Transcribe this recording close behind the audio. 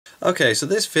Okay, so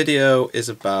this video is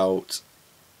about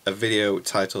a video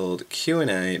titled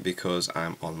Q&A because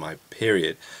I'm on my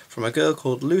period, from a girl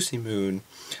called Lucy Moon,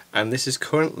 and this is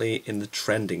currently in the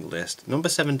trending list, number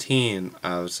 17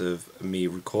 out of me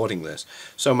recording this.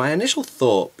 So my initial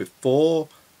thought before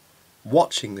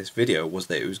watching this video was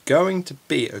that it was going to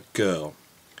be a girl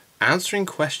answering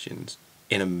questions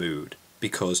in a mood,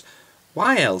 because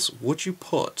why else would you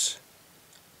put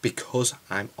 "because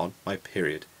I'm on my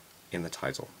period" in the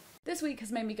title? This week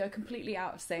has made me go completely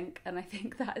out of sync, and I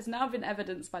think that has now been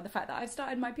evidenced by the fact that I've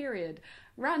started my period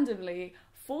randomly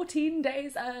 14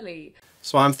 days early.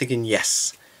 So I'm thinking,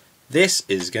 yes, this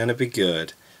is gonna be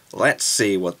good. Let's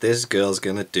see what this girl's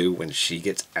gonna do when she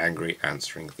gets angry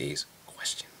answering these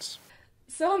questions.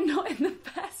 So I'm not in the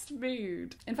best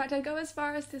mood. In fact, I'd go as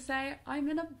far as to say I'm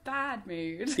in a bad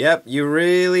mood. Yep, you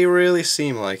really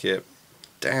seem like it.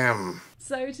 Damn.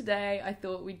 So today I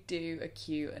thought we'd do a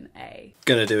Q&A.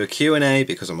 Gonna do a Q&A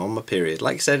because I'm on my period.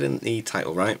 Like I said in the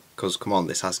title, right? Because come on,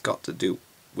 this has got to do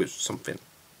with something.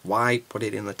 Why put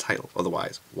it in the title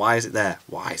otherwise? Why is it there?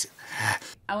 Why is it there?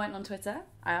 I went on Twitter.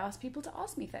 I asked people to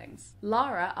ask me things.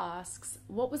 Lara asks,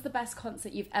 what was the best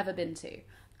concert you've ever been to?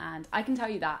 And I can tell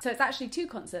you that. So it's actually two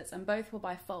concerts, and both were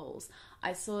by Foals.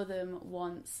 I saw them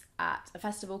once at a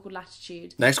festival called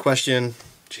Latitude. Next question.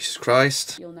 Jesus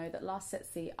Christ. You'll know that last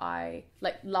Sitsi,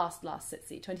 last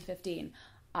Sitsi, 2015,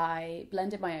 I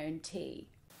blended my own tea.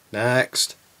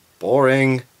 Next.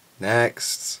 Boring.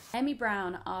 Next. Emmy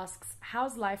Brown asks,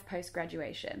 how's life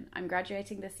post-graduation? I'm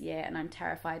graduating this year and I'm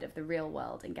terrified of the real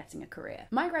world and getting a career.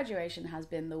 My graduation has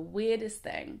been the weirdest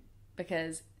thing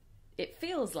because it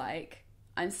feels like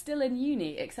I'm still in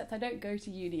uni, except I don't go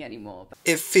to uni anymore.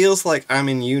 It feels like I'm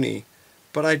in uni,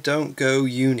 but I don't go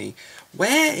uni.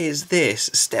 Where is this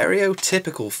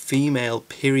stereotypical female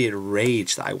period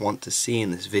rage that I want to see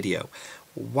in this video?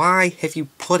 Why have you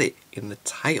put it in the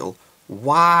title?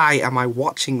 Why am I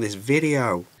watching this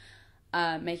video?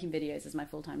 Making videos is my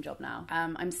full-time job now.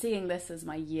 I'm seeing this as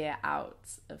my year out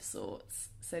of sorts.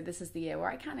 So this is the year where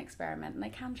I can experiment and I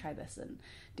can try this and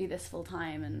do this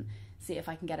full-time and see if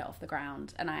I can get it off the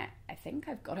ground. And I think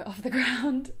I've got it off the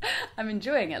ground. I'm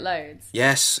enjoying it loads.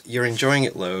 Yes, you're enjoying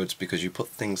it loads because you put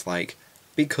things like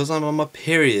 "because I'm on my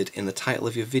period" in the title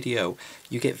of your video.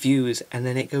 You get views and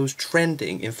then it goes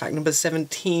trending. In fact, number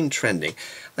 17 trending.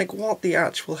 Like, what the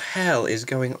actual hell is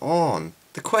going on?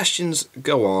 The questions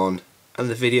go on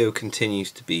and the video continues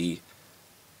to be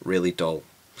really dull.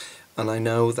 And I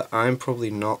know that I'm probably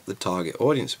not the target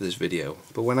audience for this video,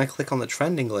 but when I click on the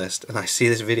trending list and I see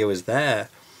this video is there,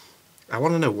 I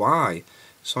want to know why.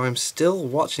 So I'm still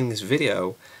watching this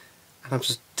video and I'm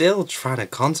still trying to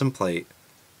contemplate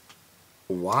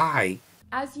why.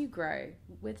 As you grow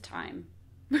with time.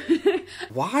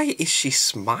 Why is she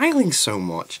smiling so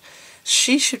much?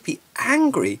 She should be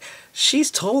angry. She's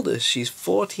told us she's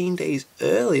 14 days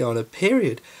early on her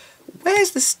period.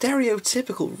 Where's the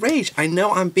stereotypical rage? I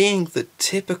know I'm being the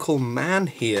typical man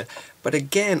here, but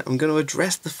again, I'm going to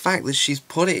address the fact that she's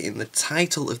put it in the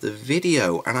title of the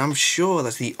video, and I'm sure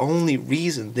that's the only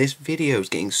reason this video is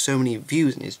getting so many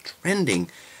views and is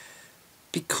trending.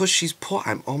 Because she's put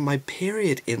 "I'm on my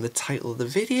period" in the title of the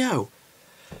video.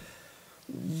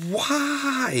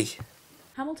 Why?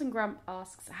 Hamilton Grump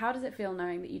asks, how does it feel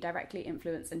knowing that you directly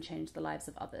influence and change the lives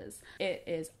of others? It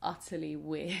is utterly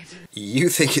weird. You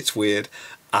think it's weird.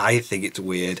 I think it's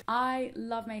weird. I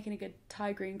love making a good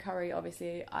Thai green curry.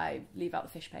 Obviously, I leave out the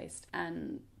fish paste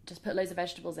and just put loads of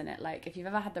vegetables in it. Like, if you've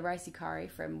ever had the ricey curry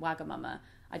from Wagamama,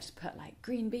 I just put like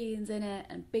green beans in it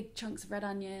and big chunks of red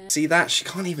onion. See that? She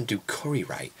can't even do curry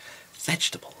right.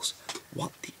 Vegetables.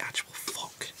 What the actual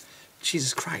fuck?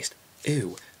 Jesus Christ.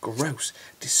 Ew. Gross.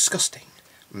 Disgusting.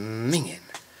 Minging.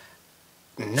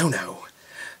 No.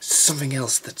 Something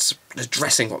else that's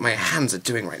addressing what my hands are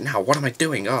doing right now. What am I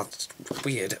doing? Oh, it's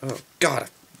weird. Oh, God.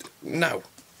 No.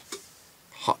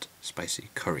 Hot,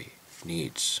 spicy curry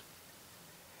needs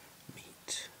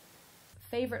meat.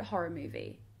 Favourite horror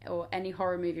movie? Or any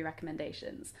horror movie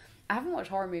recommendations? I haven't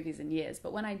watched horror movies in years,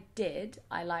 but when I did,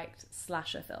 I liked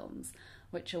slasher films,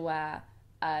 which are where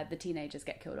the teenagers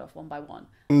get killed off one by one.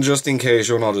 Just in case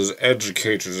you're not as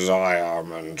educated as I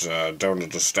am and don't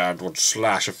understand what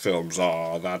slasher films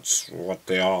are, that's what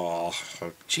they are.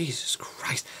 Jesus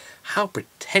Christ, how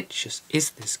pretentious is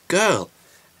this girl?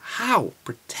 How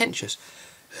pretentious?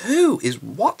 Who is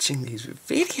watching these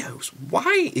videos?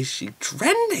 Why is she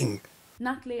trending?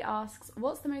 Natalie asks,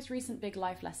 what's the most recent big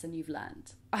life lesson you've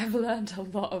learned? I've learned a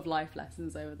lot of life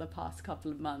lessons over the past couple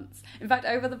of months. In fact,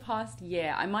 over the past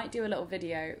year, I might do a little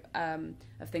video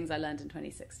of things I learned in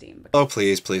 2016. Oh,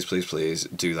 please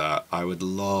do that. I would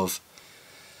love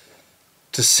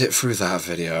to sit through that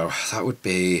video. That would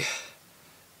be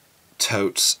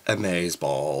totes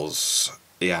amazeballs.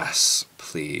 Yes,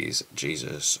 please,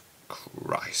 Jesus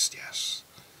Christ, yes.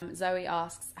 Zoe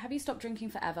asks, have you stopped drinking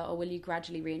forever, or will you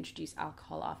gradually reintroduce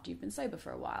alcohol after you've been sober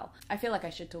for a while? I feel like I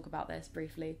should talk about this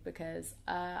briefly because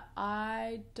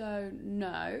I don't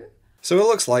know. So it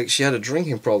looks like she had a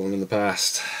drinking problem in the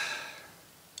past.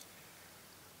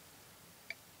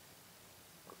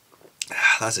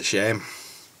 That's a shame.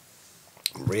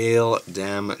 Real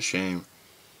damn shame.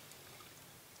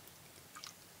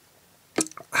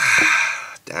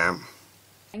 Damn.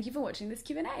 Thank you for watching this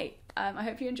Q&A. I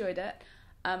hope you enjoyed it.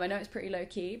 I know it's pretty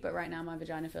low-key, but right now my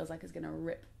vagina feels like it's going to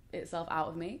rip itself out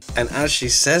of me. And as she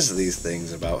says these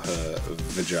things about her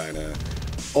vagina,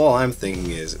 all I'm thinking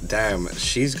is, damn,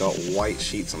 she's got white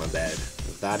sheets on her bed.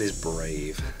 That is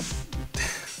brave.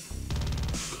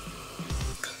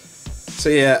 So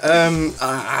yeah,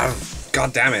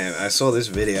 god damn it, I saw this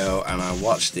video and I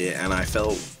watched it and I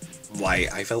felt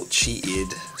cheated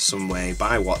some way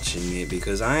by watching it,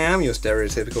 because I am your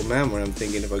stereotypical man when I'm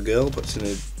thinking if a girl puts in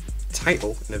a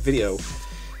title in a video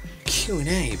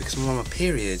Q&A because I'm on my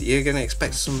period, you're gonna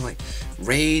expect some like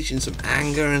rage and some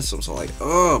anger and some sort of like,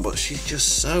 oh, but she's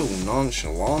just so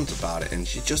nonchalant about it, and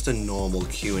she's just a normal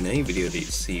Q&A video that you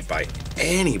see by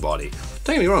anybody.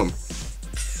 Don't get me wrong,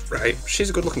 right? She's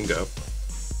a good looking girl,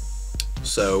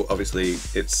 so obviously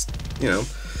it's, you know,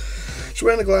 she's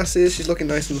wearing the glasses, she's looking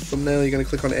nice in the thumbnail, you're gonna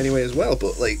click on it anyway as well.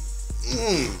 But like,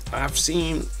 I've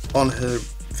seen on her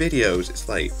videos it's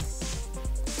like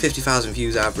 50,000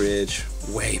 views average,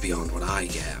 way beyond what I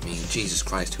get. I mean, Jesus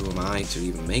Christ, who am I to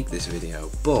even make this video?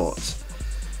 But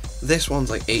this one's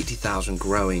like 80,000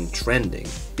 growing, trending,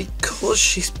 because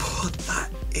she's put that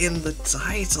in the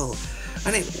title,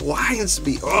 and it winds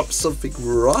me up something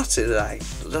rotten. I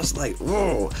just like,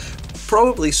 oh,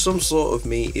 probably some sort of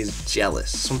me is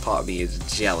jealous. Some part of me is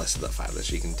jealous of the fact that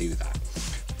she can do that.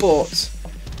 But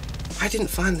I didn't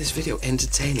find this video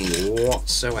entertaining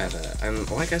whatsoever, and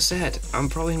like I said, I'm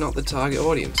probably not the target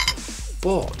audience,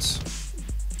 but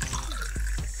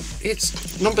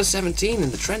it's number 17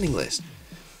 in the trending list.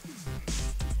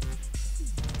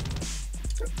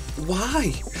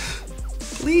 Why?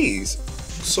 Please,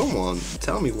 someone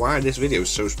tell me why this video is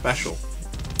so special.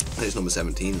 It's number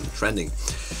 17 in the trending.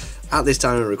 At this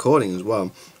time of recording as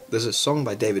well, there's a song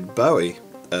by David Bowie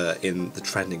in the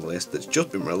trending list that's just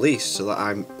been released, so that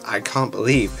I can't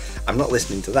believe I'm not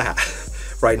listening to that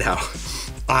right now.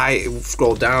 I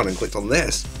scrolled down and clicked on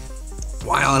this.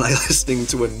 Why aren't I listening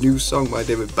to a new song by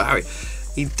David Bowie?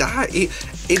 He died. In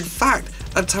fact,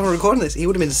 at the time of recording this, he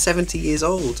would have been 70 years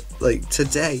old, like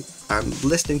today, and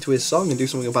listening to his song and do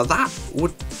something about that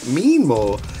would mean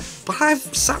more. But I've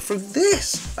sat through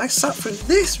this. I sat through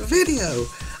this video,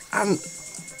 and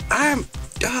I'm,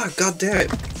 oh, god damn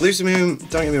it. Lucy Moon,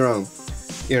 don't get me wrong,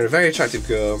 you're a very attractive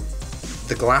girl.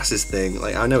 The glasses thing,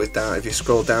 like, I know it's down, if you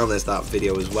scroll down there's that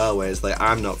video as well where it's like,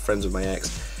 I'm not friends with my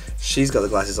ex. She's got the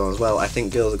glasses on as well. I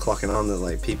think girls are clocking on that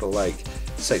like people like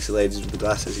sexy ladies with the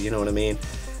glasses, you know what I mean?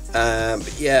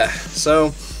 But yeah,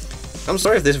 so I'm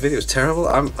sorry if this video is terrible.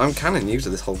 I'm kind of new to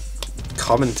this whole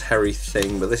commentary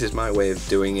thing, but this is my way of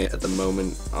doing it at the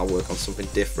moment. I'll work on something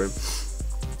different.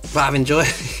 But I've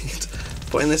enjoyed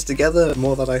putting this together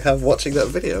more than I have watching that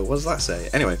video. What does that say?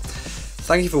 Anyway,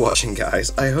 thank you for watching,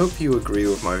 guys. I hope you agree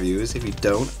with my views. If you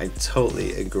don't, I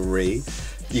totally agree.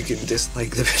 You can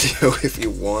dislike the video if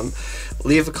you want.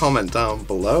 Leave a comment down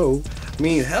below. I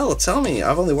mean, hell, tell me.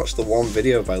 I've only watched the one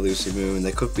video by Lucy Moon.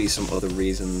 There could be some other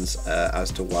reasons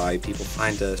as to why people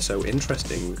find her so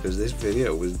interesting, because this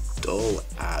video was dull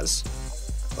as...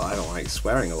 Well, I don't like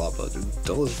swearing a lot, but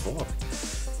dull as fuck.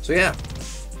 So yeah,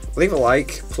 leave a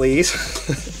like, please.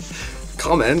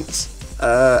 Comment.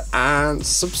 And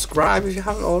subscribe if you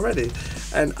haven't already.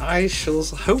 And I shall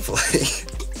hopefully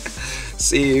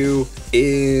see you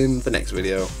in the next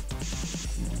video.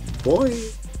 Boy.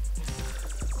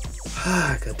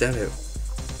 God damn it.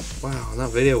 Wow, and that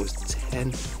video was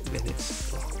 10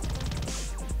 minutes long.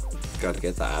 Gotta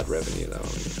get that ad revenue though.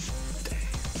 Dang.